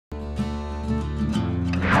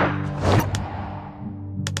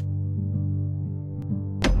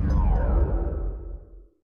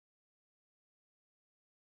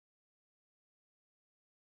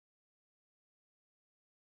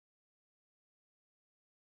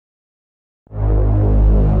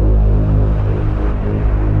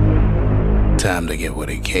Time to get what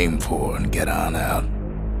he came for and get on out.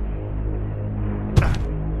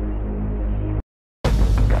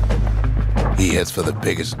 He heads for the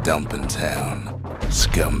biggest dump in town,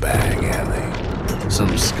 Scumbag Alley.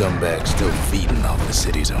 Some scumbag still feeding off the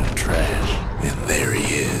city's own trash. And there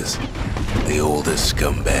he is, the oldest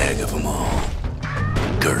scumbag of them all.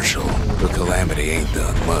 Gershel. The calamity ain't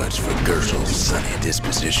done much for Gershel's sunny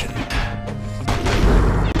disposition.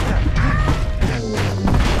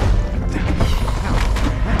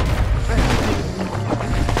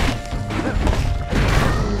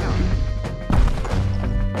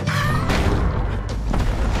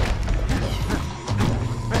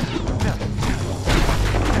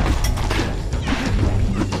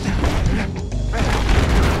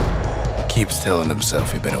 Keeps telling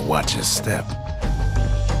himself he better watch his step.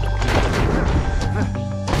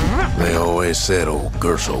 They always said old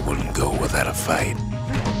Gershel wouldn't go without a fight.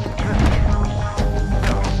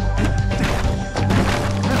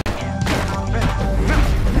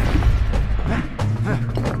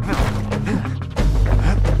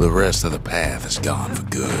 The rest of the path is gone for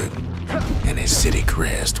good, and his city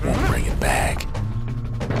crest won't bring it back.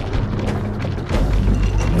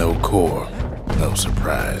 No core, no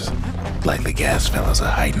surprise. Like the gas fellas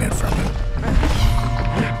are hiding it from him.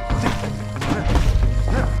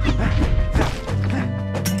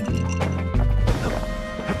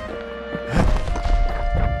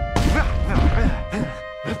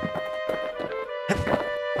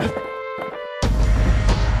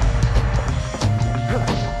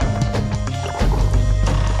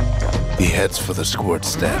 He heads for the squirt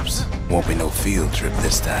steps. Won't be no field trip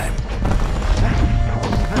this time.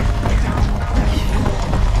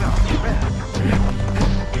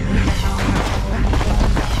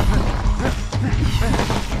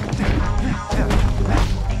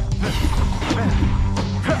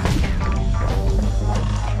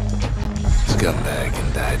 Scumbag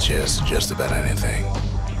can digest just about anything.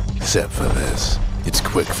 Except for this. It's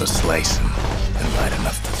quick for slicing and light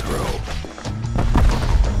enough to throw.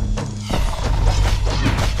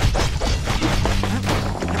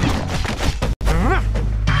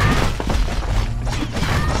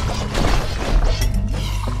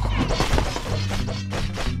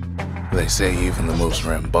 They say even the most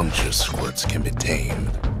rambunctious squirts can be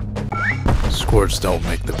tamed. Squirts don't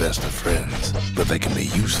make the best of friends, but they can be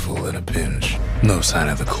useful in a pinch. No sign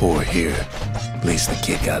of the core here. At least the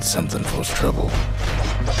kid got something for his trouble.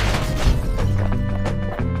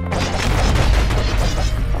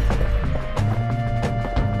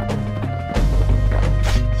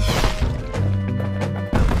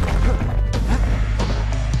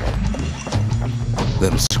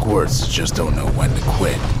 Them squirts just don't know when to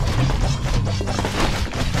quit.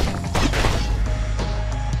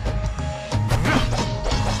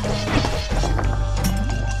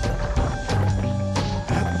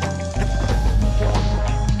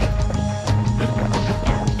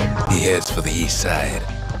 He heads for the east side,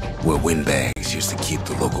 where windbags used to keep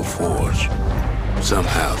the local forge.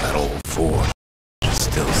 Somehow that old forge is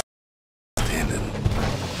still